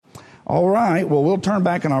All right, well, we'll turn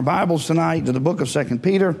back in our Bibles tonight to the book of 2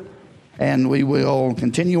 Peter, and we will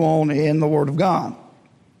continue on in the Word of God.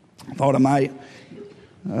 I thought I might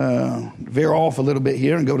veer off a little bit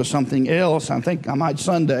here and go to something else. I think I might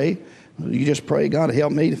Sunday. You just pray God to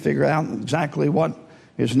help me to figure out exactly what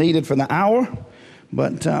is needed for the hour.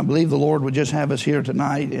 But I believe the Lord would just have us here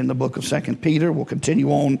tonight in the book of 2 Peter. We'll continue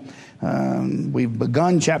on. We've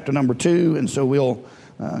begun chapter number 2, and so we'll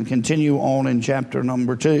continue on in chapter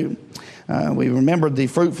number 2. We remembered the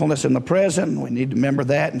fruitfulness in the present. We need to remember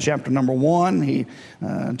that in chapter number 1. He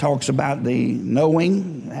talks about the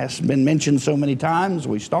knowing. It has been mentioned so many times.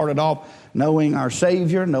 We started off knowing our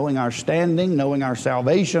Savior, knowing our standing, knowing our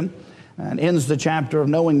salvation, and ends the chapter of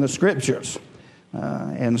knowing the Scriptures.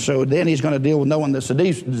 And so then he's going to deal with knowing the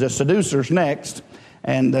seducers next.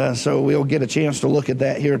 And so we'll get a chance to look at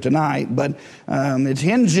that here tonight. But it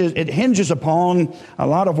hinges upon a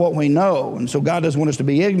lot of what we know. And so God doesn't want us to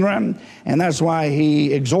be ignorant. And that's why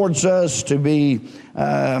he exhorts us to be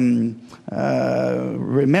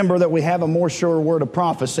remember that we have a more sure word of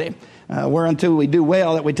prophecy, whereunto we do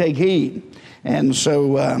well that we take heed. And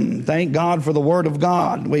so thank God for the Word of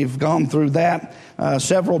God. We've gone through that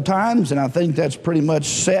several times, and I think that's pretty much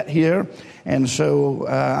set here. And so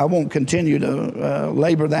I won't continue to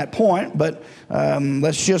labor that point, but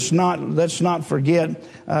let's not forget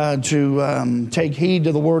to take heed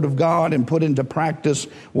to the Word of God and put into practice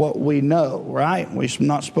what we know, right? We're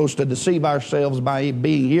not supposed to deceive ourselves by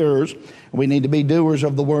being hearers. We need to be doers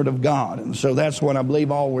of the Word of God. And so that's what I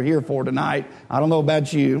believe all we're here for tonight. I don't know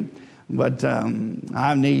about you, but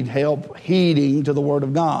I need help heeding to the Word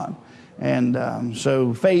of God. And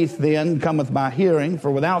so faith then cometh by hearing,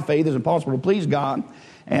 for without faith it is impossible to please God.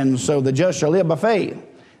 And so the just shall live by faith.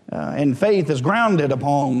 And faith is grounded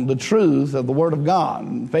upon the truth of the Word of God.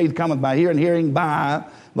 And faith cometh by hearing, hearing by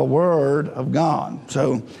the Word of God.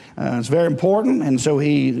 So it's very important. And so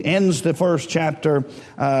he ends the first chapter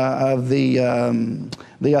of the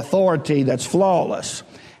authority that's flawless.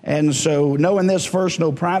 And so, knowing this first,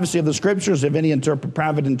 no privacy of the Scriptures, if any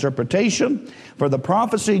private interpretation. For the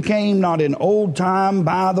prophecy came not in old time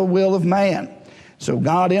by the will of man. So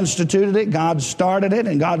God instituted it, God started it,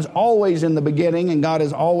 and God's always in the beginning, and God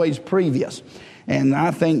is always previous. And I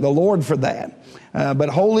thank the Lord for that. But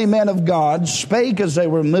holy men of God spake as they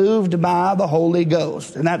were moved by the Holy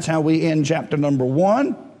Ghost. And that's how we end chapter number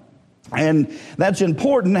 1. And that's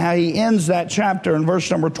important how he ends that chapter in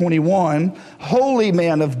verse number 21. Holy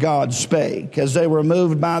men of God spake as they were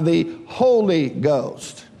moved by the Holy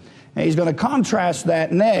Ghost. And he's going to contrast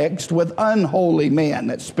that next with unholy men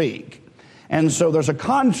that speak. And so there's a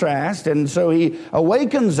contrast, and so he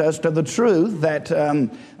awakens us to the truth that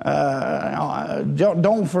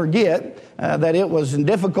don't forget that it was in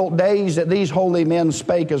difficult days that these holy men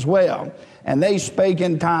spake as well. And they spake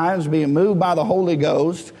in times being moved by the Holy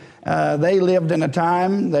Ghost. They lived in a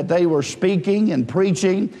time that they were speaking and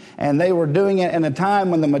preaching, and they were doing it in a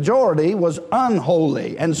time when the majority was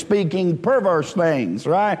unholy and speaking perverse things,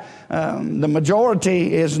 right? The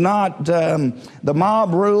majority is not, the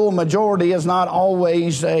mob rule majority is not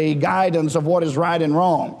always a guidance of what is right and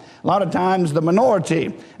wrong. A lot of times the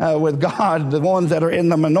minority with God, the ones that are in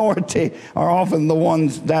the minority are often the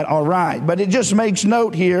ones that are right. But it just makes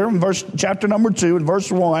note here in chapter number 2 and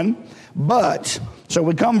verse 1, but... So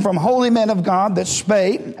we come from holy men of God that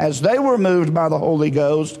spake as they were moved by the Holy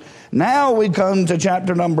Ghost. Now we come to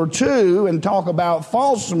chapter number 2 and talk about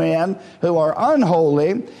false men who are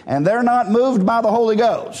unholy, and they're not moved by the Holy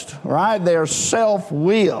Ghost, right? They're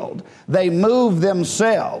self-willed. They move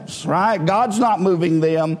themselves, right? God's not moving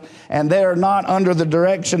them, and they're not under the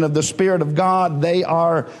direction of the Spirit of God. They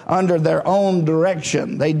are under their own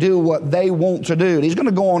direction. They do what they want to do. And he's going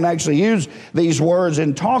to go on and actually use these words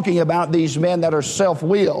in talking about these men that are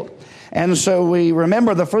self-willed. And so we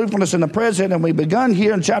remember the fruitfulness in the present, and we begun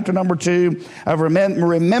here in chapter number 2 of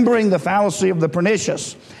remembering the fallacy of the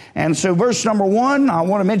pernicious. And so verse number 1, I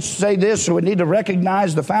want to say this, so we need to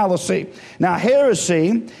recognize the fallacy. Now,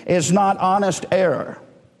 heresy is not honest error.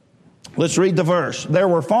 Let's read the verse. There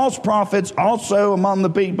were false prophets also among the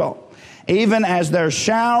people, even as there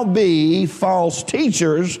shall be false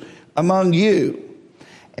teachers among you,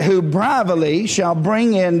 who privily shall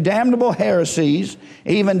bring in damnable heresies,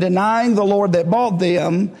 even denying the Lord that bought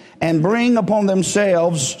them, and bring upon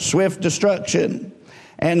themselves swift destruction.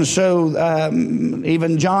 And so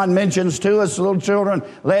even John mentions to us, little children,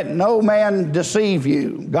 let no man deceive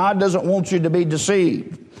you. God doesn't want you to be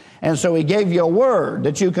deceived. And so he gave you a word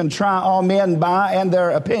that you can try all men by and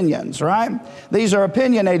their opinions, right? These are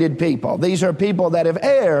opinionated people. These are people that have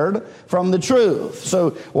erred from the truth.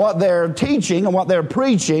 So what they're teaching and what they're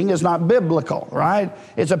preaching is not biblical, right?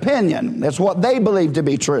 It's opinion. It's what they believe to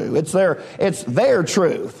be true. It's their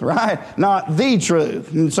truth, right? Not the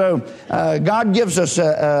truth. And so God gives us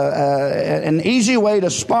an easy way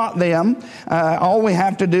to spot them. All we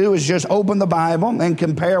have to do is just open the Bible and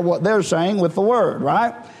compare what they're saying with the Word,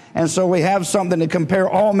 right? And so we have something to compare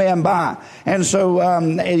all men by. And so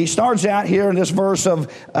he starts out here in this verse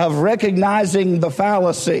of recognizing the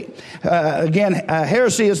fallacy.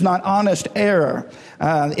 Heresy is not honest error.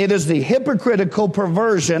 It is the hypocritical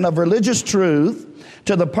perversion of religious truth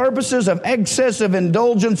to the purposes of excessive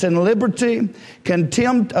indulgence in liberty,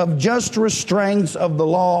 contempt of just restraints of the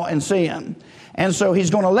law and sin. And so he's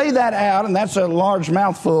going to lay that out, and that's a large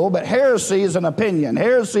mouthful, but heresy is an opinion.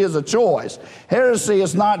 Heresy is a choice. Heresy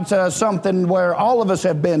is not something where all of us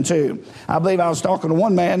have been to. I believe I was talking to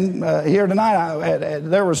one man here tonight.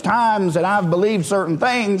 There was times that I've believed certain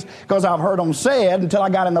things because I've heard them said until I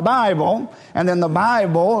got in the Bible, and then the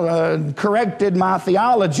Bible corrected my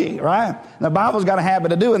theology, right? The Bible's got a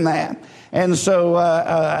habit of doing that. And so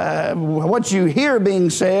what you hear being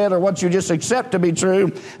said or what you just accept to be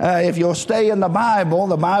true, if you'll stay in the Bible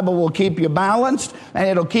will keep you balanced and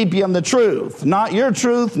it'll keep you in the truth. Not your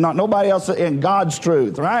truth, not nobody else, in God's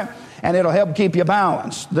truth, right? And it'll help keep you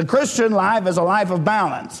balanced. The Christian life is a life of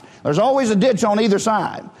balance. There's always a ditch on either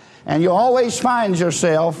side. And you'll always find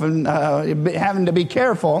yourself having to be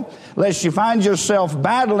careful lest you find yourself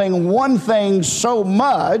battling one thing so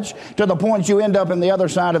much to the point you end up in the other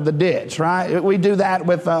side of the ditch, right? We do that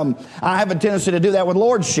with, I have a tendency to do that with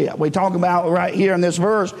lordship. We talk about right here in this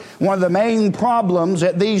verse, one of the main problems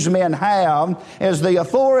that these men have is the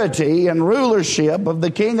authority and rulership of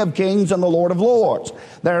the King of Kings and the Lord of Lords.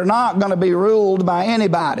 They're not going to be ruled by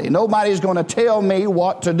anybody. Nobody's going to tell me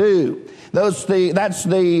what to do. That's the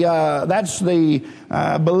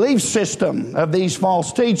belief system of these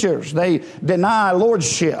false teachers. They deny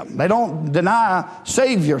lordship. They don't deny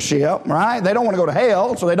saviorship, right? They don't want to go to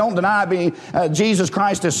hell, so they don't deny being Jesus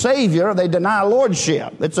Christ as Savior. They deny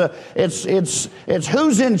lordship. It's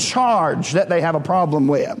who's in charge that they have a problem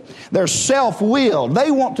with. They're self-willed. They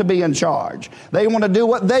want to be in charge. They want to do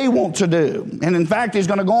what they want to do. And in fact, he's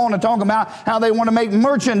going to go on and talk about how they want to make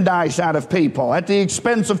merchandise out of people at the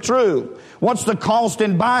expense of truth. What's the cost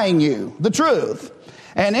in buying you? The truth.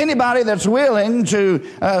 And anybody that's willing to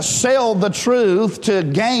sell the truth to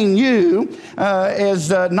gain you is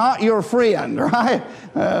not your friend, right?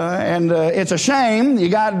 And it's a shame. You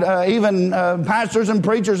got even pastors and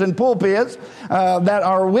preachers in pulpits that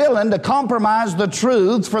are willing to compromise the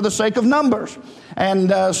truth for the sake of numbers.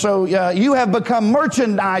 And so you have become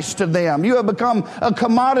merchandise to them. You have become a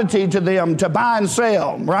commodity to them to buy and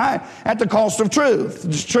sell, right? At the cost of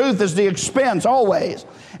truth. Truth is the expense always.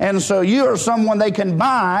 And so you are someone they can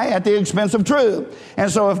buy at the expense of truth. And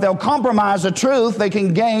so if they'll compromise the truth, they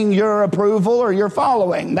can gain your approval or your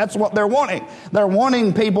following. That's what they're wanting. They're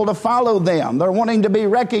wanting people to follow them. They're wanting to be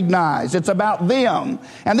recognized. It's about them.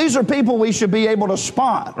 And these are people we should be able to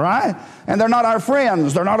spot, right? And they're not our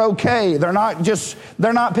friends. They're not okay. They're not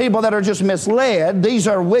people that are just misled. These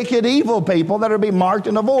are wicked, evil people that are to be marked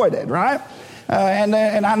and avoided, right?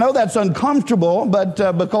 And I know that's uncomfortable, but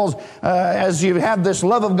because as you have this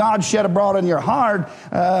love of God shed abroad in your heart,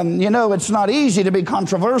 it's not easy to be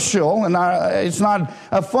controversial, and it's not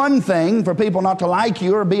a fun thing for people not to like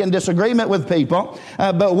you or be in disagreement with people.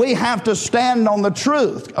 But we have to stand on the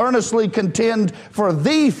truth, earnestly contend for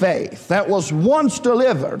the faith that was once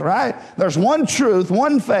delivered, right? There's one truth,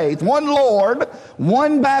 one faith, one Lord,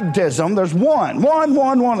 one baptism. There's one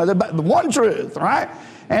truth, right?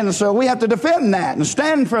 And so we have to defend that and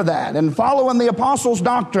stand for that and follow in the apostles'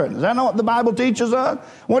 doctrine. Is that not what the Bible teaches us?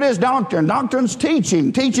 What is doctrine? Doctrine's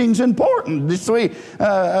teaching. Teaching's important. As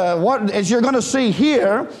you're going to see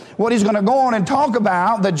here, what he's going to go on and talk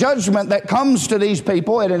about, the judgment that comes to these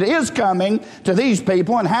people, and it is coming to these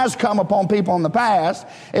people and has come upon people in the past,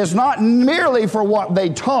 is not merely for what they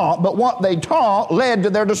taught, but what they taught led to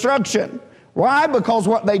their destruction. Why? Because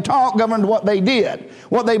what they taught governed what they did.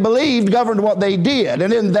 What they believed governed what they did.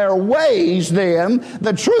 And in their ways, then,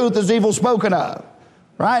 the truth is evil spoken of.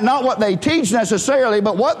 Right? Not what they teach necessarily,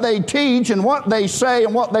 but what they teach and what they say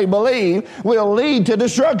and what they believe will lead to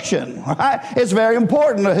destruction. Right? It's very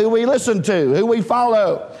important who we listen to, who we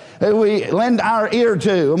follow, who we lend our ear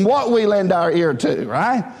to, and what we lend our ear to.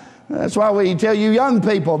 Right? That's why we tell you young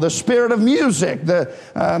people, the spirit of music. The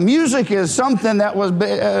music is something that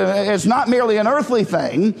it's not merely an earthly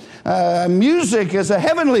thing. Music is a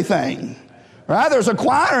heavenly thing. Right? There's a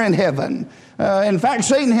choir in heaven. In fact,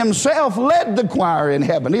 Satan himself led the choir in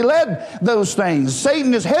heaven. He led those things.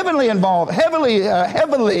 Satan is heavily involved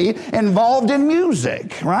in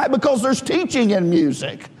music, right? Because there's teaching in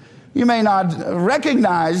music. You may not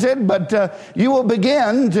recognize it, but you will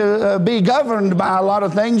begin to be governed by a lot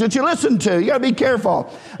of things that you listen to. You got to be careful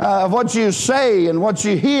of what you say and what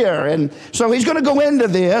you hear. And so he's going to go into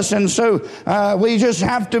this. And so we just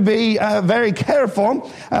have to be very careful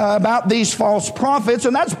about these false prophets.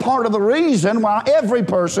 And that's part of the reason why every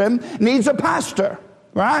person needs a pastor.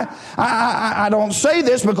 Right? I don't say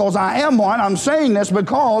this because I am one. I'm saying this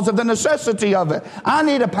because of the necessity of it. I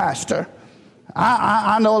need a pastor.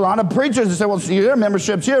 I know a lot of preachers that say, well, your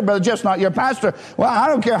membership's here, but it's just not your pastor. Well, I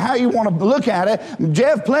don't care how you want to look at it.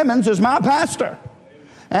 Jeff Clemens is my pastor.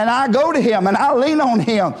 And I go to him and I lean on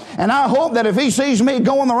him. And I hope that if he sees me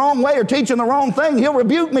going the wrong way or teaching the wrong thing, he'll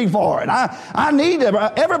rebuke me for it.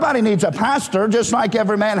 Everybody needs a pastor, just like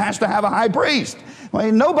every man has to have a high priest. Well,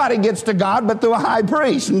 nobody gets to God but through a high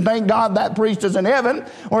priest. And thank God that priest is in heaven,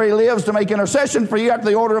 where he lives to make intercession for you after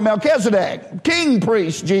the order of Melchizedek. King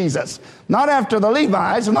priest Jesus. Not after the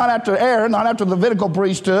Levites, not after Aaron, not after the Levitical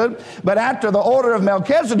priesthood, but after the order of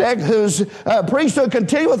Melchizedek, whose priesthood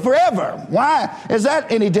continueth forever. Why is that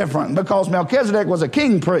any different? Because Melchizedek was a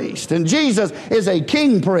king priest, and Jesus is a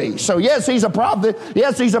king priest. So yes, he's a prophet,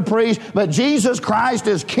 yes, he's a priest, but Jesus Christ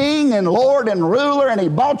is king and Lord and ruler, and he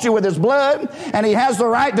bought you with his blood, and he has the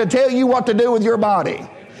right to tell you what to do with your body.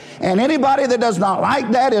 And anybody that does not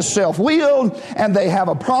like that is self-willed, and they have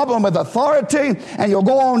a problem with authority, and you'll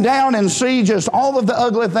go on down and see just all of the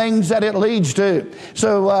ugly things that it leads to.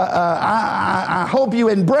 So I hope you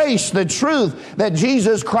embrace the truth that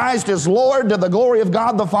Jesus Christ is Lord to the glory of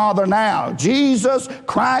God the Father now. Jesus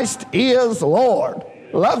Christ is Lord.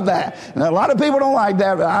 Love that. And a lot of people don't like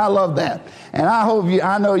that, but I love that. And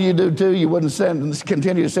I know you do too. You wouldn't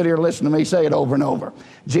continue to sit here and listen to me say it over and over.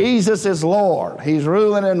 Jesus is Lord. He's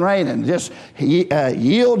ruling and reigning. Just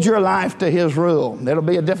yield your life to his rule. It'll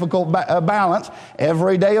be a difficult balance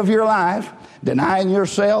every day of your life, denying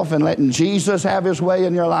yourself and letting Jesus have his way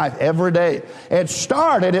in your life every day. It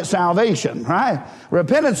started at salvation, right?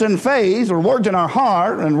 Repentance and faith were worked in our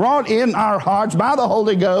heart and wrought in our hearts by the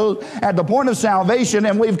Holy Ghost at the point of salvation,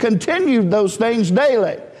 and we've continued those things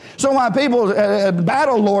daily. So why people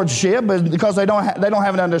battle lordship is because they don't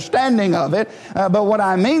have an understanding of it. But what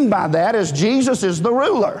I mean by that is Jesus is the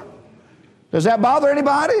ruler. Does that bother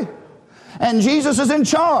anybody? And Jesus is in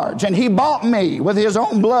charge, and he bought me with his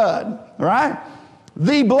own blood, right?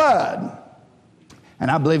 The blood.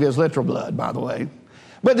 And I believe his literal blood, by the way.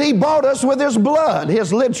 But he bought us with his blood,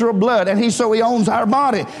 his literal blood, and he owns our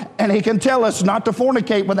body. And he can tell us not to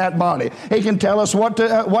fornicate with that body. He can tell us what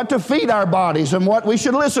to feed our bodies and what we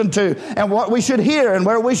should listen to and what we should hear and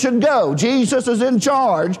where we should go. Jesus is in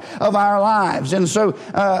charge of our lives. And so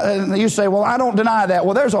you say, well, I don't deny that.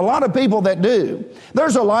 Well, there's a lot of people that do.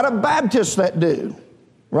 There's a lot of Baptists that do,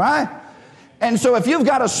 right? And so if you've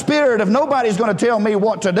got a spirit of nobody's going to tell me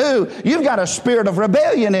what to do, you've got a spirit of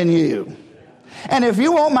rebellion in you. And if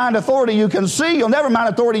you won't mind authority you can see, you'll never mind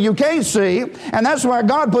authority you can't see. And that's why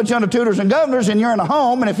God puts you under tutors and governors, and you're in a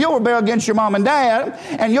home. And if you'll rebel against your mom and dad,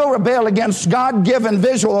 and you'll rebel against God-given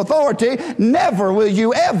visual authority, never will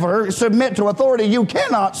you ever submit to authority you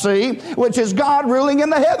cannot see, which is God ruling in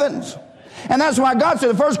the heavens. And that's why God said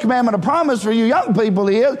the first commandment of promise for you young people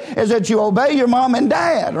is that you obey your mom and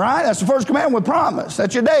dad, right? That's the first commandment with promise,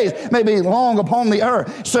 that your days may be long upon the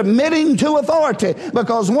earth, submitting to authority,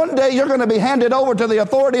 because one day you're going to be handed over to the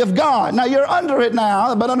authority of God. Now, you're under it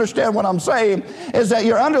now, but understand what I'm saying is that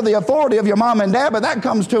you're under the authority of your mom and dad, but that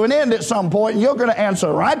comes to an end at some point, and you're going to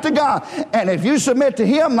answer right to God. And if you submit to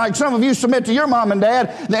him like some of you submit to your mom and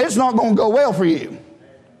dad, then it's not going to go well for you.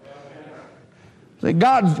 See,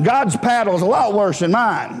 God's paddle is a lot worse than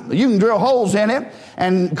mine. You can drill holes in it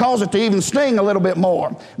and cause it to even sting a little bit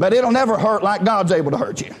more, but it'll never hurt like God's able to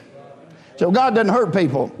hurt you. So God doesn't hurt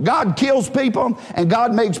people. God kills people, and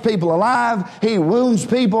God makes people alive. He wounds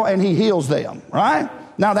people, and he heals them, right?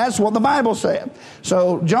 Now, that's what the Bible said.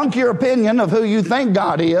 So junk your opinion of who you think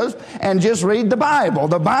God is and just read the Bible.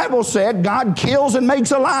 The Bible said God kills and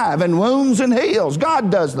makes alive and wounds and heals.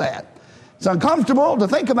 God does that. It's uncomfortable to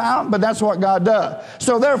think about, but that's what God does.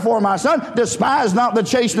 So therefore, my son, despise not the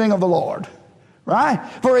chastening of the Lord, right?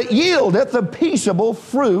 For it yieldeth the peaceable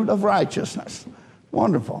fruit of righteousness.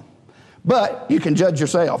 Wonderful. But you can judge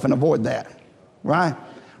yourself and avoid that, right?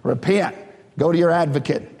 Repent. Go to your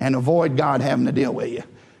advocate and avoid God having to deal with you.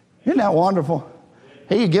 Isn't that wonderful?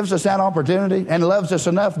 He gives us that opportunity and loves us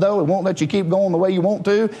enough, though, it won't let you keep going the way you want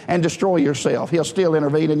to and destroy yourself. He'll still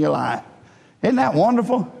intervene in your life. Isn't that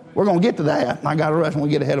wonderful? We're going to get to that. I got to rush when we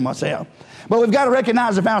get ahead of myself. But we've got to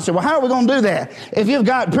recognize the fallacy. Well, how are we going to do that? If you've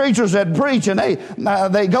got preachers that preach and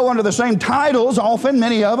they go under the same titles, often,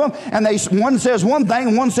 many of them, and one says one thing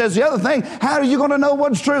and one says the other thing, how are you going to know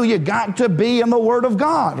what's true? You got to be in the Word of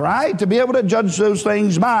God, right? To be able to judge those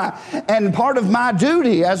things by. And part of my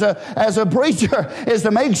duty as a preacher is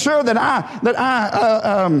to make sure that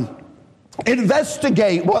I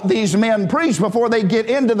investigate what these men preach before they get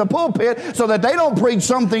into the pulpit, so that they don't preach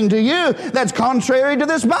something to you that's contrary to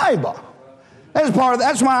this Bible.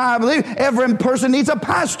 That's why I believe every person needs a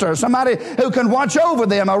pastor, somebody who can watch over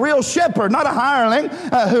them, a real shepherd, not a hireling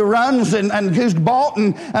who runs and who's bought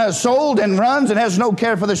and sold and runs and has no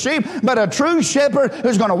care for the sheep, but a true shepherd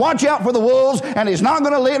who's going to watch out for the wolves, and he's not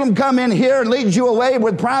going to let them come in here and lead you away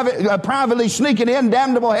with privately sneaking in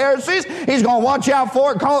damnable heresies. He's going to watch out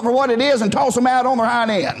for it, call it for what it is, and toss them out on their hind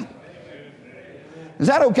end. Is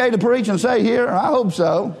that okay to preach and say here? I hope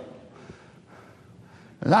so.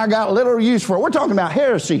 I got little use for it. We're talking about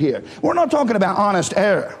heresy here. We're not talking about honest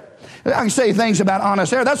error. I can say things about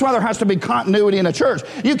honest error. That's why there has to be continuity in a church.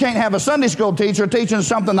 You can't have a Sunday school teacher teaching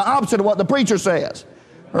something the opposite of what the preacher says.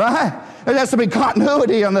 Right? There has to be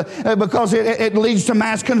continuity because it leads to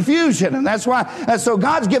mass confusion. And that's why, so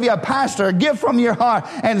God's give you a pastor, a gift from your heart.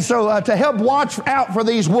 And so to help watch out for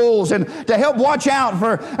these wolves and to help watch out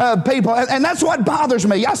for people. And that's what bothers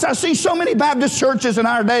me. I see so many Baptist churches in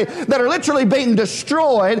our day that are literally being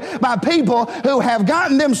destroyed by people who have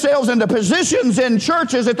gotten themselves into positions in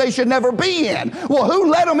churches that they should never be in. Well, who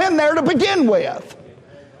let them in there to begin with?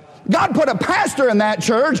 God put a pastor in that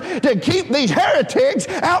church to keep these heretics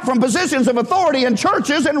out from positions of authority in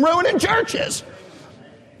churches and ruining churches.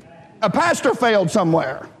 A pastor failed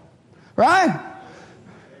somewhere, right?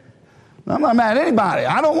 I'm not mad at anybody.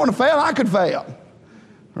 I don't want to fail. I could fail.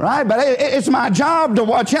 Right? But it's my job to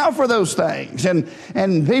watch out for those things. And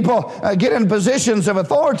people get in positions of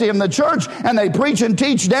authority in the church and they preach and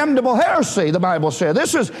teach damnable heresy, the Bible said.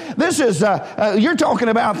 This is you're talking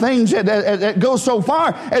about things that go so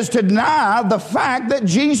far as to deny the fact that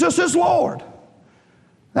Jesus is Lord.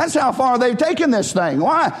 That's how far they've taken this thing.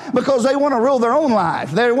 Why? Because they want to rule their own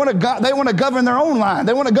life. They want to govern their own life.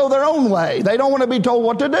 They want to go their own way. They don't want to be told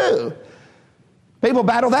what to do. People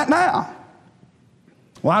battle that now.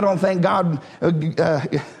 Well, I don't think God,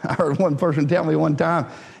 I heard one person tell me one time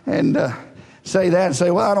and say that and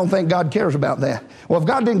say, well, I don't think God cares about that. Well, if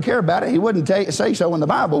God didn't care about it, he wouldn't say so in the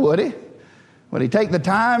Bible, would he? Would he take the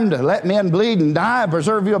time to let men bleed and die,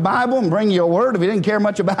 preserve you a Bible and bring you a word if he didn't care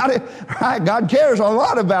much about it? Right? God cares a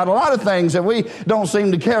lot about a lot of things that we don't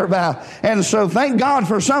seem to care about. And so thank God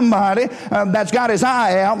for somebody that's got his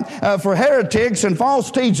eye out for heretics and false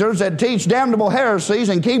teachers that teach damnable heresies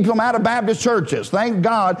and keep them out of Baptist churches. Thank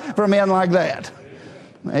God for men like that.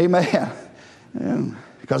 Amen.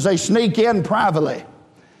 Because they sneak in privately.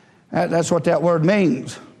 That's what that word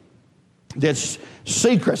means. It's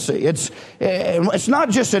secrecy. It's not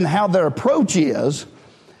just in how their approach is.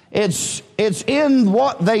 It's in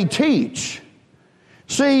what they teach.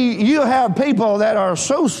 See, you have people that are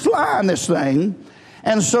so sly in this thing,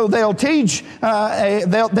 and so they'll teach.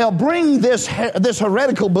 They'll bring this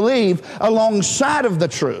heretical belief alongside of the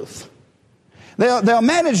truth. They'll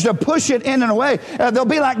manage to push it in a way. They'll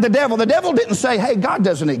be like the devil. The devil didn't say, "Hey, God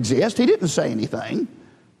doesn't exist." He didn't say anything.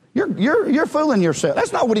 You're fooling yourself.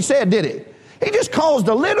 That's not what he said, did he? He just caused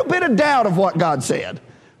a little bit of doubt of what God said,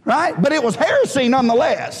 right? But it was heresy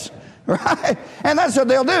nonetheless, right? And that's what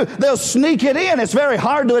they'll do. They'll sneak it in. It's very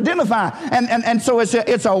hard to identify, and so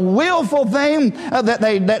it's a willful thing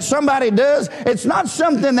that somebody does. It's not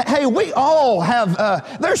something that, hey, we all have.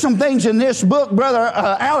 There's some things in this book, Brother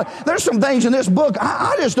Alec. There's some things in this book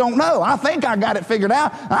I just don't know. I think I got it figured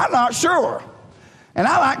out. I'm not sure, and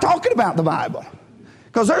I like talking about the Bible.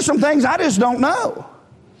 Because there's some things I just don't know.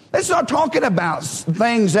 It's not talking about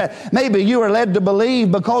things that maybe you were led to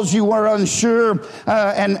believe because you were unsure,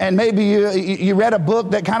 and maybe you read a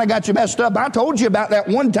book that kind of got you messed up. I told you about that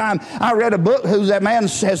one time I read a book that man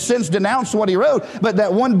has since denounced what he wrote, but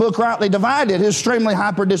that one book, Rightly Divided, is extremely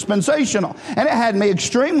hyper-dispensational. And it had me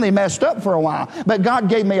extremely messed up for a while. But God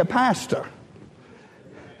gave me a pastor.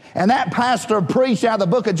 And that pastor preached out of the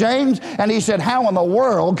book of James, and he said, how in the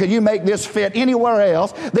world could you make this fit anywhere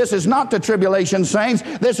else? This is not the tribulation saints.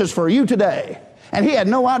 This is for you today. And he had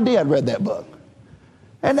no idea I'd read that book.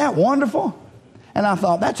 Isn't that wonderful? And I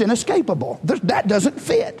thought, that's inescapable. That doesn't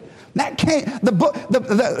fit. That can't,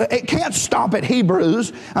 it can't stop at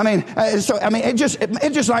Hebrews. It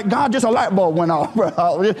just like God, just a light bulb went off.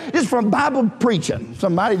 Just from Bible preaching.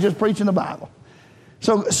 Somebody just preaching the Bible.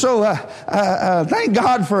 So thank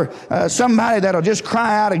God for somebody that'll just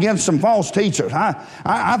cry out against some false teachers.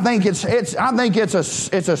 I think it's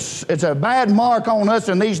a bad mark on us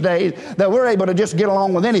in these days that we're able to just get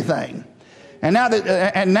along with anything. And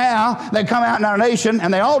now they come out in our nation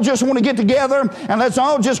and they all just want to get together and let's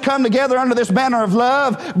all just come together under this banner of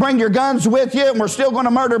love. Bring your guns with you and we're still going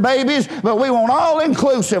to murder babies, but we want all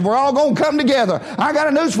inclusive. We're all going to come together. I got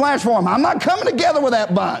a news flash for them. I'm not coming together with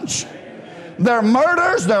that bunch. They're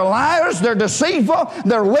murderers, they're liars, they're deceitful,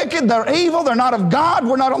 they're wicked, they're evil, they're not of God.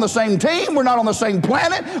 We're not on the same team. We're not on the same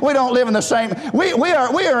planet. We don't live in the same. We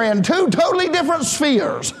are in two totally different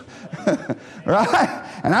spheres. Right?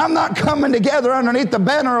 And I'm not coming together underneath the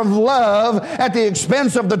banner of love at the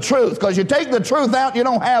expense of the truth. Because you take the truth out, you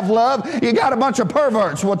don't have love. You got a bunch of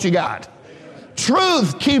perverts, what you got.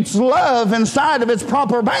 Truth keeps love inside of its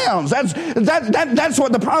proper bounds. That's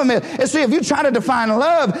what the problem is. And see, if you try to define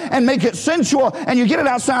love and make it sensual and you get it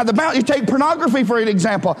outside the bounds, you take pornography for an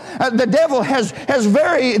example. The devil has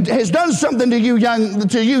done something to you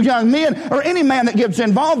young men, or any man that gets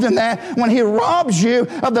involved in that, when he robs you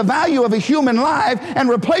of the value of a human life and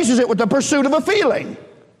replaces it with the pursuit of a feeling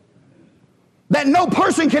that no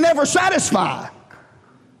person can ever satisfy.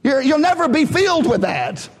 You'll never be filled with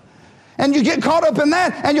that. And you get caught up in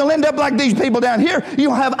that, and you'll end up like these people down here.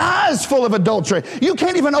 You'll have eyes full of adultery. You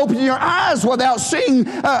can't even open your eyes without seeing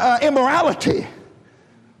immorality.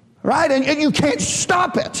 Right? And you can't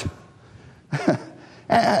stop it.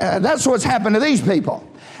 That's what's happened to these people.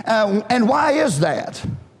 And why is that?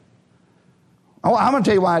 Oh, I'm going to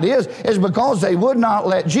tell you why it is. It's because they would not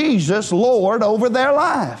let Jesus lord over their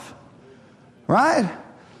life. Right?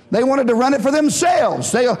 They wanted to run it for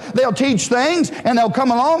themselves. They'll teach things and they'll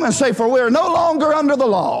come along and say, for we're no longer under the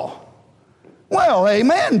law. Well,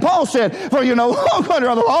 amen. Paul said, for you're no longer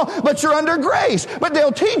under the law, but you're under grace. But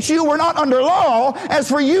they'll teach you we're not under law, as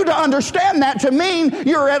for you to understand that to mean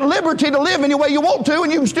you're at liberty to live any way you want to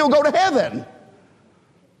and you can still go to heaven.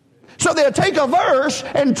 So they'll take a verse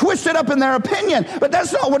and twist it up in their opinion. But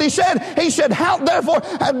that's not what he said. He said, therefore,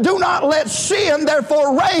 do not let sin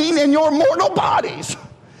therefore reign in your mortal bodies.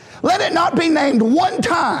 Let it not be named one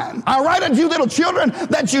time. I write unto you, little children,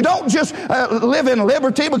 that you don't just live in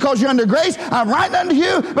liberty because you're under grace. I'm writing unto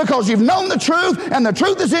you because you've known the truth, and the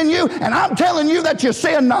truth is in you, and I'm telling you that you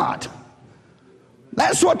sin not.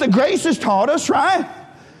 That's what the grace has taught us, right?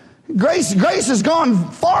 Grace has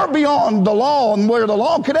gone far beyond the law and where the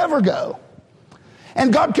law could ever go.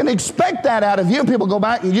 And God can expect that out of you. People go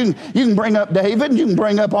back and you can bring up David and you can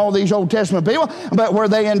bring up all these Old Testament people, but were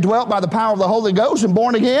they indwelt by the power of the Holy Ghost and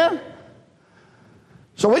born again?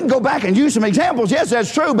 So we can go back and use some examples. Yes,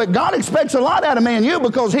 that's true, but God expects a lot out of me and you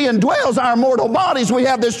because He indwells our mortal bodies. We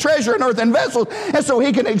have this treasure in earthen vessels, and so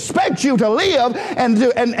He can expect you to live and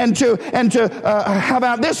to how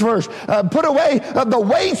about this verse? Put away the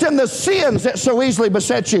weights and the sins that so easily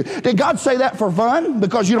beset you. Did God say that for fun?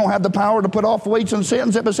 Because you don't have the power to put off weights and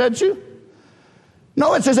sins that beset you?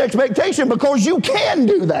 No, it's His expectation because you can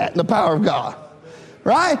do that in the power of God.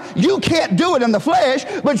 Right? You can't do it in the flesh,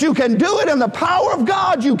 but you can do it in the power of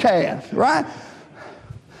God. You can. Right?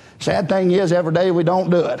 Sad thing is, every day we don't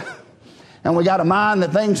do it. And we got a mind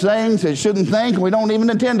that thinks things it shouldn't think, and we don't even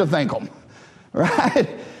intend to think them. Right?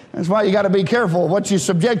 That's why you got to be careful what you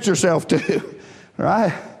subject yourself to.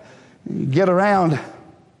 Right? You get around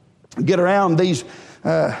these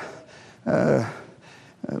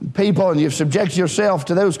people and you subject yourself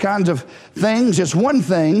to those kinds of things. It's one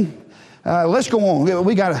thing. Let's go on.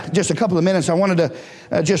 We got just a couple of minutes. I wanted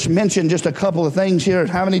to just mention just a couple of things here.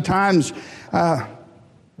 How many times, I'm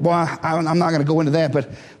not going to go into that,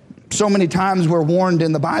 but so many times we're warned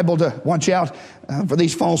in the Bible to watch out for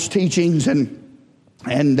these false teachings.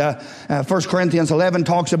 And 1 Corinthians 11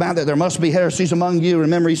 talks about that there must be heresies among you.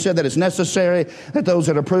 Remember, he said that it's necessary that those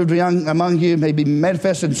that are proved young among you may be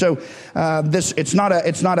manifested. So it's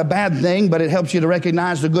not a bad thing, but it helps you to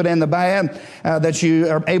recognize the good and the bad, that you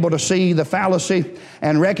are able to see the fallacy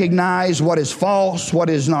and recognize what is false, what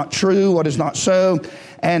is not true, what is not so.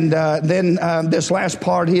 And then this last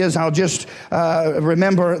part is, I'll just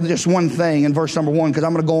remember just one thing in verse number 1, because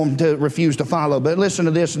I'm going to go on to refuse to follow. But listen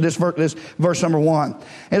to this verse number 1.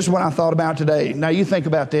 This is what I thought about today. Now you think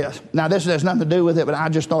about this. Now this has nothing to do with it, but I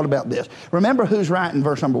just thought about this. Remember who's writing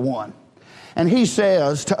verse number 1. And he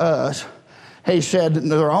says to us, he said,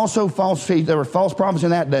 there were also there were false prophets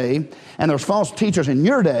in that day, and there's false teachers in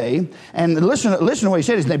your day. And listen to what he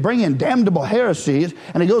said, is they bring in damnable heresies,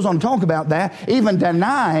 and he goes on to talk about that, even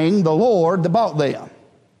denying the Lord that bought them.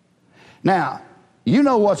 Now, you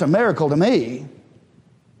know what's a miracle to me,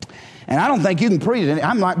 And I don't think you can preach it.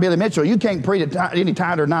 I'm like Billy Mitchell. You can't preach it any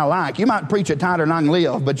tighter than I like. You might preach it tighter than I can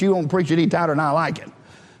live, but you won't preach it any tighter than I like it.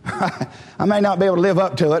 I may not be able to live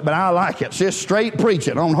up to it, but I like it. It's just straight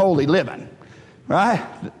preaching on holy living. Right?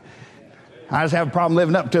 I just have a problem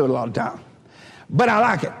living up to it a lot of time. But I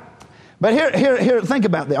like it. But here, think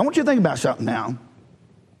about this. I want you to think about something now.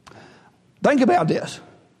 Think about this.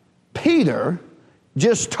 Peter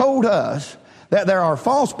just told us that there are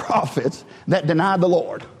false prophets that deny the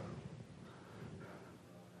Lord.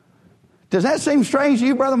 Does that seem strange to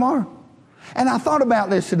you, Brother Mark? And I thought about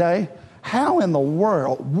this today. How in the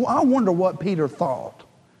world, I wonder what Peter thought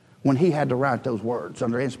when he had to write those words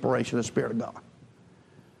under inspiration of the Spirit of God.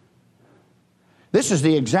 This is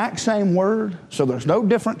the exact same word, so there's no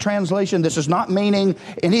different translation. This is not meaning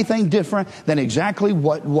anything different than exactly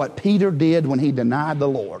what Peter did when he denied the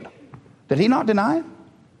Lord. Did he not deny him?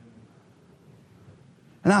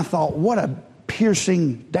 And I thought, what a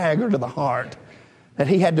piercing dagger to the heart that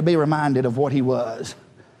he had to be reminded of what he was.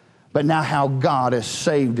 But now how God has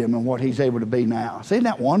saved him and what he's able to be now. See, isn't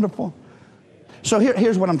that wonderful? So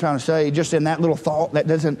here's what I'm trying to say, just in that little thought that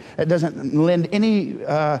doesn't lend any,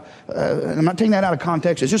 I'm not taking that out of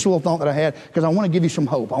context. It's just a little thought that I had because I want to give you some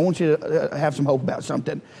hope. I want you to have some hope about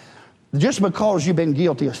something. Just because you've been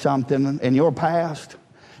guilty of something in your past,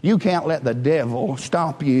 you can't let the devil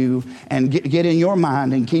stop you and get in your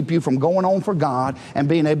mind and keep you from going on for God and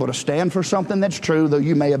being able to stand for something that's true, though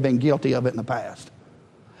you may have been guilty of it in the past.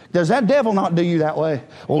 Does that devil not do you that way?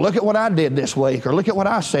 Well, look at what I did this week, or look at what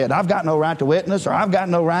I said. I've got no right to witness, or I've got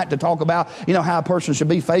no right to talk about, how a person should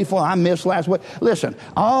be faithful. I missed last week. Listen,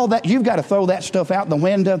 all that, you've got to throw that stuff out the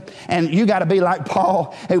window, and you got to be like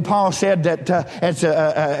Paul, who Paul said that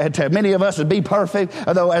to many of us would be perfect,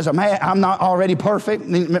 although as a man, I'm not already perfect.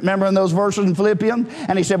 Remember in those verses in Philippians?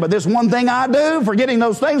 And he said, but this one thing I do, forgetting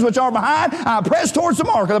those things which are behind, I press towards the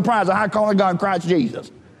mark of the prize of the high calling of God in Christ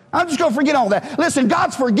Jesus. I'm just going to forget all that. Listen,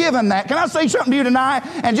 God's forgiven that. Can I say something to you tonight?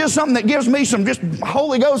 And just something that gives me some just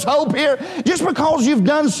Holy Ghost hope here. Just because you've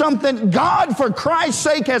done something, God, for Christ's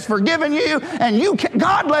sake, has forgiven you. And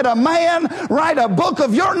God let a man write a book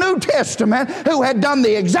of your New Testament who had done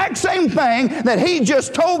the exact same thing that he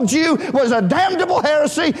just told you was a damnable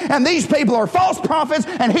heresy. And these people are false prophets.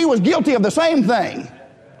 And he was guilty of the same thing.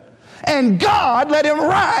 And God let him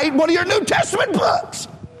write one of your New Testament books.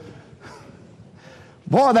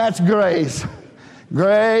 Boy, that's grace.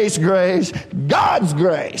 Grace, grace. God's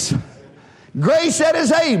grace. Grace that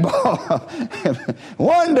is able.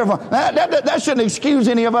 Wonderful. That shouldn't excuse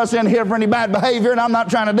any of us in here for any bad behavior, and I'm not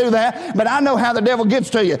trying to do that, but I know how the devil gets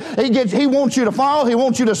to you. He wants you to fall. He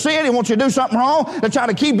wants you to sin. He wants you to do something wrong to try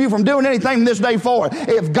to keep you from doing anything from this day forward.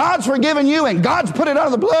 If God's forgiven you and God's put it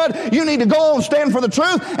under the blood, you need to go on, stand for the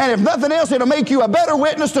truth, and if nothing else, it'll make you a better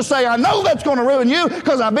witness to say, I know that's going to ruin you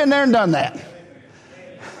because I've been there and done that.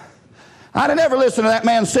 I'd have never listened to that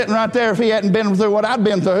man sitting right there if he hadn't been through what I'd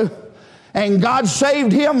been through. And God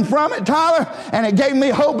saved him from it, Tyler, and it gave me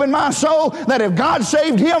hope in my soul that if God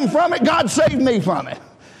saved him from it, God saved me from it.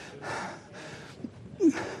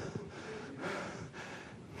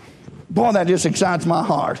 Boy, that just excites my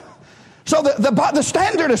heart. So the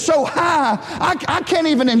standard is so high, I can't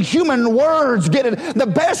even in human words get it. The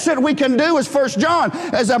best that we can do is 1 John.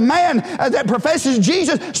 As a man that professes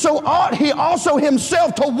Jesus, so ought he also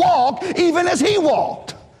himself to walk even as he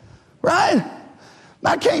walked. Right?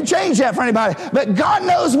 I can't change that for anybody. But God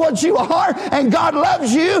knows what you are, and God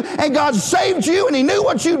loves you, and God saved you, and he knew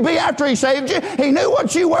what you'd be after he saved you. He knew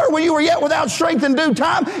what you were when you were yet without strength in due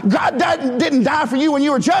time. God didn't die for you when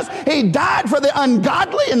you were just. He died for the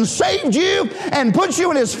ungodly and saved you and put you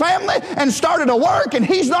in his family and started a work, and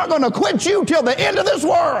he's not going to quit you till the end of this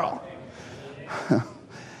world.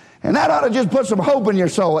 And that ought to just put some hope in your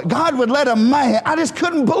soul. God would let a man, I just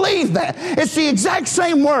couldn't believe that. It's the exact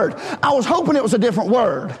same word. I was hoping it was a different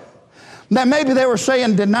word. That maybe they were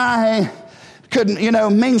saying deny could,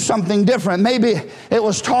 mean something different. Maybe it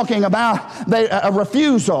was talking about a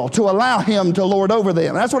refusal to allow him to lord over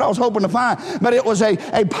them. That's what I was hoping to find. But it was a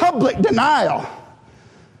public denial.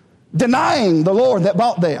 Denying the Lord that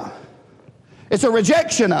bought them. It's a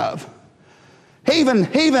rejection of. He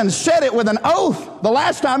even said it with an oath the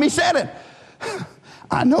last time he said it.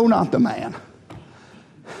 I know not the man.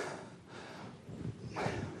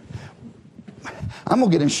 I'm going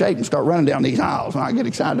to get in shape and start running down these aisles when I get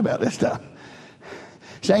excited about this stuff.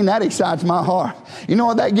 Shane, that excites my heart. You know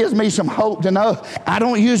what? That gives me some hope to know. I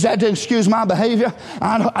don't use that to excuse my behavior.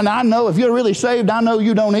 And I know if you're really saved, I know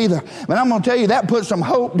you don't either. But I'm going to tell you, that puts some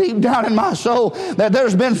hope deep down in my soul that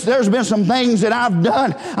there's been some things that I've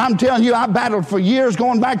done. I'm telling you, I battled for years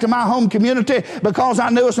going back to my home community because I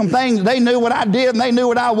knew some things. They knew what I did and they knew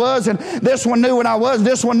what I was. And this one knew what I was.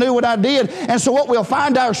 This one knew what I did. And so what we'll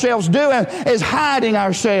find ourselves doing is hiding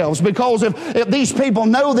ourselves, because if these people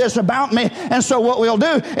know this about me, and so what we'll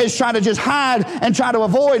do is try to just hide and try to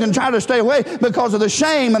avoid and try to stay away because of the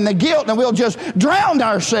shame and the guilt, and we'll just drown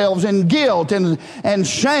ourselves in guilt and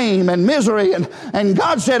shame and misery. And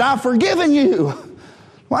God said, I've forgiven you.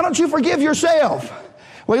 Why don't you forgive yourself?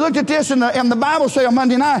 We looked at this in the Bible study on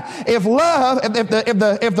Monday night. If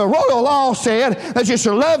the royal law said that you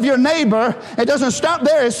should love your neighbor, it doesn't stop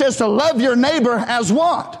there. It says to love your neighbor as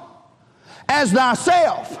what? As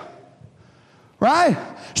thyself. Right?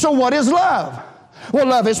 So what is love? Well,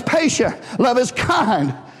 love is patient. Love is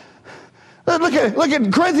kind. Look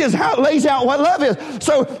at Corinthians, how it lays out what love is.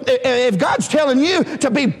 So if God's telling you to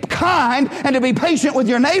be kind and to be patient with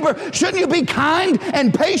your neighbor, shouldn't you be kind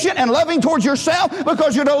and patient and loving towards yourself?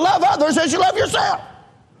 Because you're to love others as you love yourself.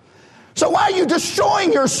 So why are you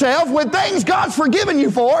destroying yourself with things God's forgiven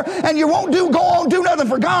you for, and you won't go on do nothing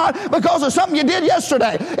for God because of something you did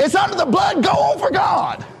yesterday? It's under the blood. Go on for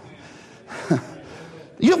God.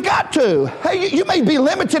 You've got to. Hey, you may be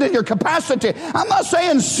limited in your capacity. I'm not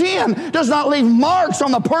saying sin does not leave marks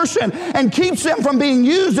on the person and keeps them from being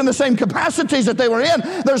used in the same capacities that they were in.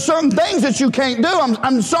 There's certain things that you can't do.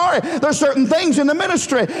 I'm sorry. There's certain things in the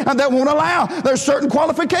ministry that won't allow. There's certain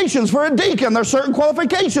qualifications for a deacon. There's certain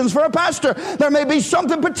qualifications for a pastor. There may be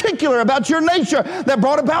something particular about your nature that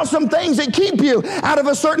brought about some things that keep you out of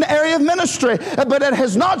a certain area of ministry. But it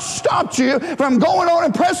has not stopped you from going on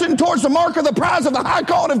and pressing towards the mark of the prize of the high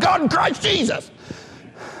call of God in Christ Jesus.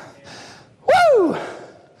 Woo!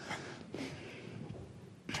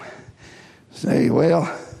 Say,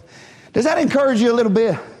 well, does that encourage you a little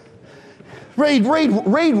bit? Read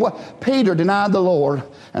what Peter denied the Lord,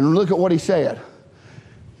 and look at what he said.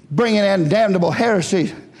 Bringing in damnable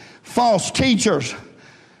heresies, false teachers,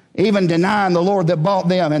 even denying the Lord that bought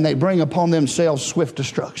them, and they bring upon themselves swift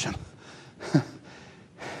destruction.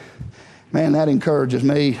 Man, that encourages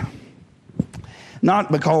me.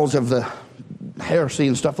 Not because of the heresy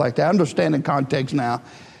and stuff like that. I understand the context now.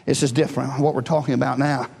 This is different, what we're talking about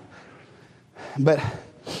now. But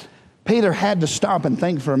Peter had to stop and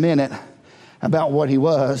think for a minute about what he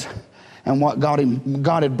was and what God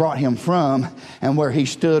had brought him from, and where he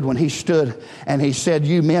stood when he stood and he said,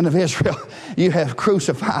 you men of Israel, you have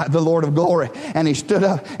crucified the Lord of glory. And he stood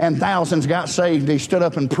up and thousands got saved. He stood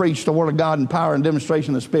up and preached the word of God in power and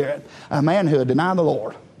demonstration of the Spirit. A man who had denied the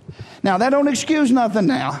Lord. Now, that don't excuse nothing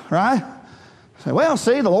now, right? Say, well,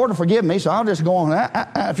 see, the Lord will forgive me, so I'll just go on.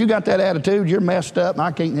 If you got that attitude, you're messed up, and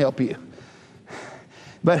I can't help you.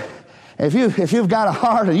 But if you've got a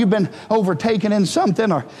heart, or you've been overtaken in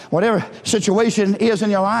something, or whatever situation is in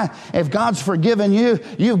your life, if God's forgiven you,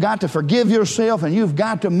 you've got to forgive yourself, and you've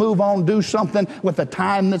got to move on, do something with the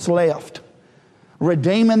time that's left.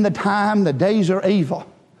 Redeeming the time, the days are evil.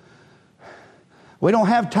 We don't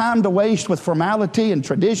have time to waste with formality and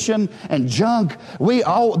tradition and junk.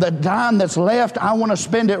 The time that's left, I want to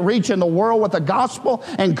spend it reaching the world with the gospel,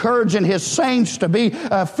 encouraging His saints to be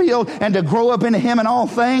filled and to grow up into Him in all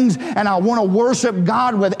things. And I want to worship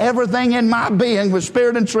God with everything in my being, with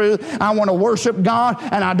spirit and truth. I want to worship God,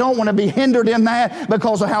 and I don't want to be hindered in that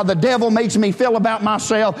because of how the devil makes me feel about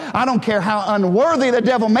myself. I don't care how unworthy the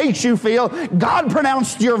devil makes you feel. God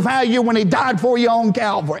pronounced your value when He died for you on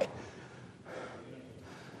Calvary.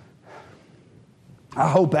 I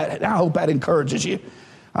hope that encourages you.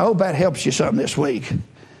 I hope that helps you something this week.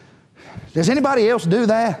 Does anybody else do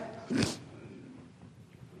that?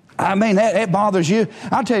 I mean, that bothers you.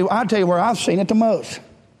 I'll tell you where I've seen it the most.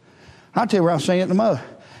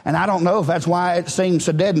 And I don't know if that's why it seems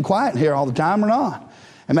so dead and quiet here all the time or not.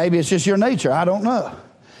 And maybe it's just your nature. I don't know.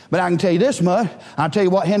 But I can tell you this much. I'll tell you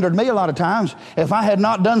what hindered me a lot of times. If I had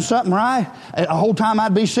not done something right, the whole time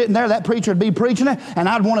I'd be sitting there, that preacher would be preaching it, and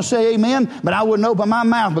I'd want to say amen, but I wouldn't open my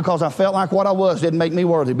mouth because I felt like what I was didn't make me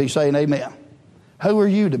worthy to be saying amen. Who are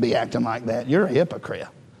you to be acting like that? You're a hypocrite.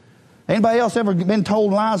 Anybody else ever been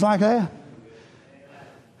told lies like that?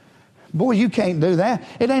 Boy, you can't do that.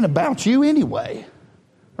 It ain't about you anyway,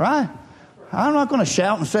 right? I'm not going to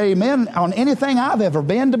shout and say amen on anything I've ever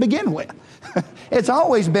been to begin with. It's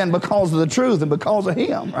always been because of the truth and because of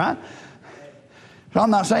Him, right? So I'm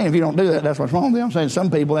not saying if you don't do that, that's what's wrong with you. I'm saying some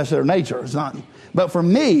people, that's their nature. It's not. But for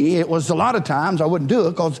me, it was a lot of times I wouldn't do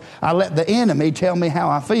it because I let the enemy tell me how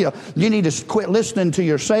I feel. You need to quit listening to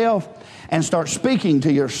yourself and start speaking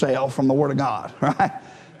to yourself from the Word of God, right?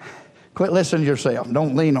 Quit listening to yourself.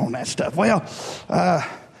 Don't lean on that stuff. Well,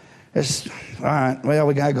 it's all right. Well,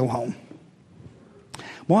 we got to go home.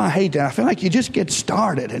 Boy, I hate that. I feel like you just get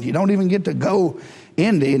started and you don't even get to go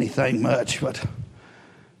into anything much. But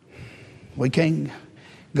we can't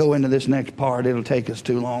go into this next part. It'll take us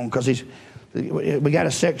too long because we got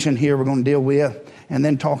a section here we're going to deal with and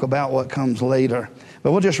then talk about what comes later.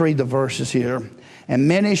 But we'll just read the verses here. And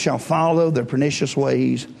many shall follow their pernicious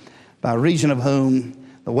ways, by reason of whom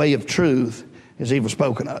the way of truth is evil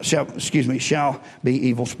spoken of. Shall be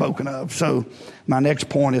evil spoken of. So my next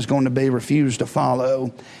point is going to be refuse to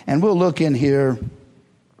follow. And we'll look in here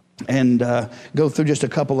and go through just a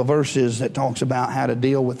couple of verses that talks about how to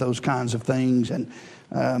deal with those kinds of things. And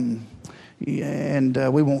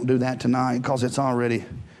we won't do that tonight because it's already,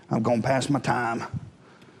 I'm going past my time.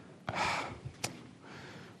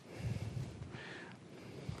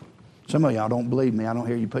 Some of y'all don't believe me. I don't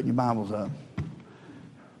hear you putting your Bibles up.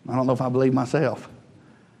 I don't know if I believe myself.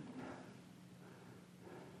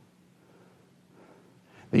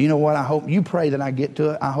 But you know what? I hope you pray that I get to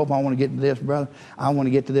it. I hope I want to get to this, brother. I want to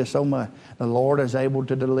get to this so much. The Lord is able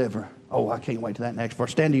to deliver. Oh, I can't wait to that next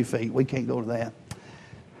verse. Stand to your feet. We can't go to that.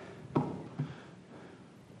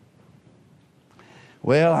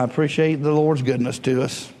 Well, I appreciate the Lord's goodness to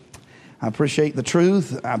us. I appreciate the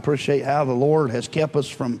truth. I appreciate how the Lord has kept us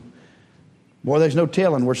from... Boy, there's no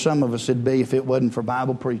telling where some of us would be if it wasn't for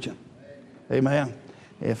Bible preaching. Amen.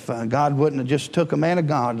 If God wouldn't have just took a man of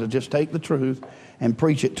God to just take the truth and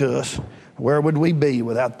preach it to us, where would we be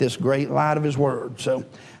without this great light of His Word? So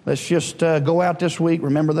let's just go out this week.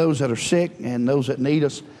 Remember those that are sick and those that need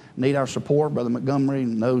us, need our support, Brother Montgomery,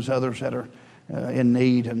 and those others that are in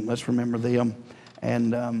need. And let's remember them.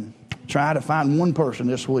 And try to find one person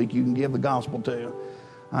this week you can give the gospel to.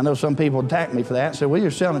 I know some people attack me for that and say, well, you're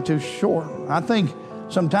selling it too short. I think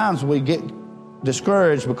sometimes we get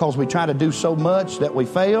discouraged because we try to do so much that we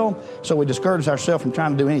fail, so we discourage ourselves from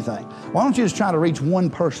trying to do anything. Why don't you just try to reach one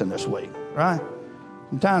person this week, right?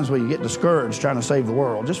 Sometimes we get discouraged trying to save the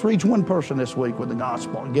world. Just reach one person this week with the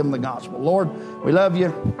gospel and give them the gospel. Lord, we love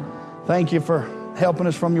you. Thank you for helping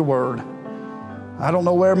us from your word. I don't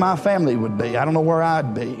know where my family would be. I don't know where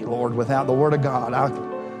I'd be, Lord, without the word of God. I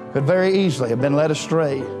could very easily have been led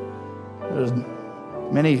astray. There's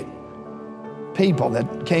many people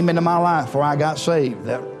that came into my life before I got saved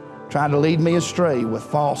that tried to lead me astray with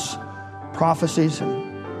false prophecies.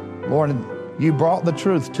 And Lord, you brought the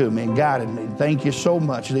truth to me and guided me. Thank you so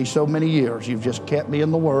much. These so many years, you've just kept me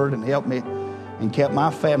in the word and helped me and kept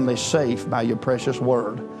my family safe by your precious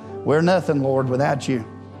word. We're nothing, Lord, without you.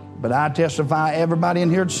 But I testify everybody in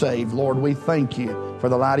here is saved. Lord, we thank you for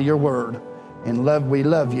the light of your word. And we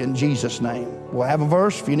love you in Jesus' name. We'll have a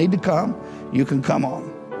verse. If you need to come, you can come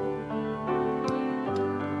on.